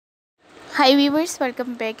Hi viewers,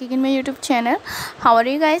 welcome back again my YouTube channel. How are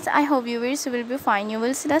you guys? I hope viewers will be fine. You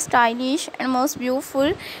will see the stylish and most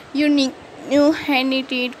beautiful, unique, new hand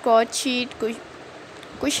knitted crochet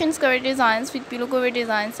cushions cover designs with pillow cover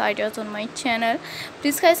designs ideas on my channel.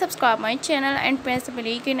 Please guys subscribe my channel and press the bell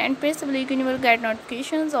icon, you will get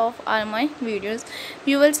notifications of all my videos.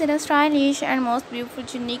 You will see the stylish and most beautiful,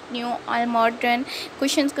 unique, new, all modern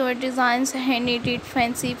cushions cover designs, hand knitted,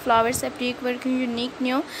 fancy flowers, applique work, unique,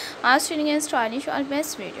 new, outstanding and stylish, all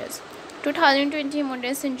best videos. 2020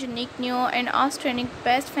 models and unique, new and outstanding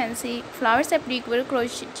best fancy flowers, applique work,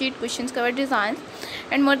 crochet cushions cover designs,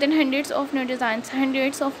 and more than hundreds of new designs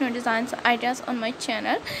ideas on my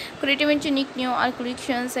channel. Creative and unique, new all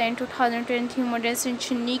collections and 2020 models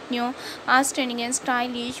and unique, new outstanding and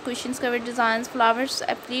stylish cushions cover designs, flowers,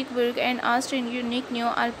 applique work, and outstanding unique, new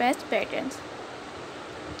all best patterns.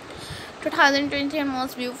 2020 and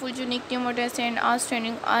most beautiful, unique, new, modest and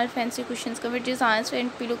outstanding all fancy cushions cover designs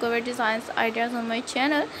and pillow cover designs ideas on my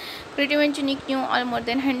channel. Creative and unique, new, all more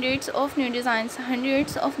than hundreds of new designs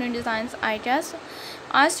ideas.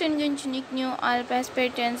 Outstanding and unique, new, all best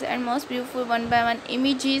patterns and most beautiful one by one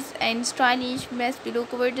images and stylish best pillow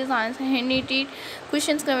cover designs, hand knitted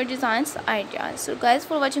cushions cover designs ideas. So guys,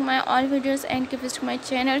 for watching my all videos and keep visiting my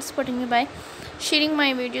channel, supporting me by sharing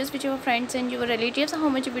my videos with your friends and your relatives. How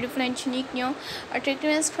much beautiful and unique, new, attractive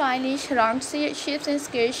and stylish round shapes and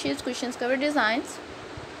square shapes cushions cover designs,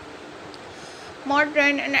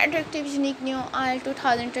 modern and attractive, unique, new, all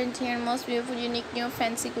 2020 and most beautiful, unique, new,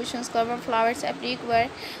 fancy cushions cover, flowers, applique work,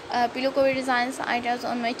 pillow cover designs ideas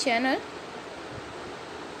on my channel.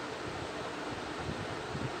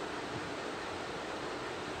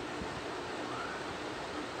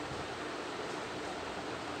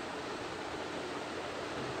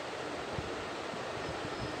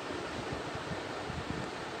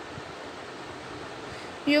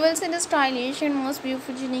 You will see the stylish and most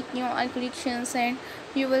beautiful, unique, new all collections, and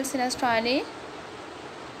you will see the stylish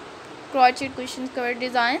crochet cushions cover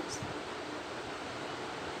designs.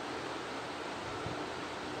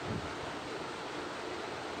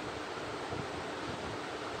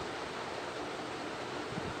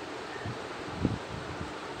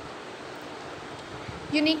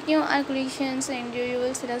 Unique, new all collections, and you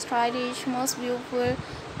will see the stylish, most beautiful,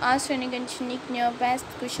 outstanding and unique, new best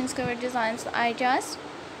cushions cover designs ideas.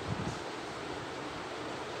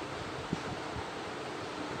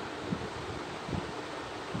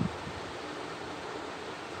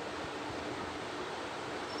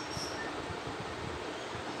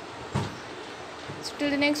 So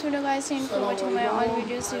till the next video guys, and for watching my all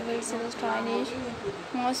videos, you will see the stylish,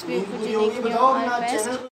 most beautiful, unique, new all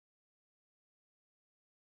best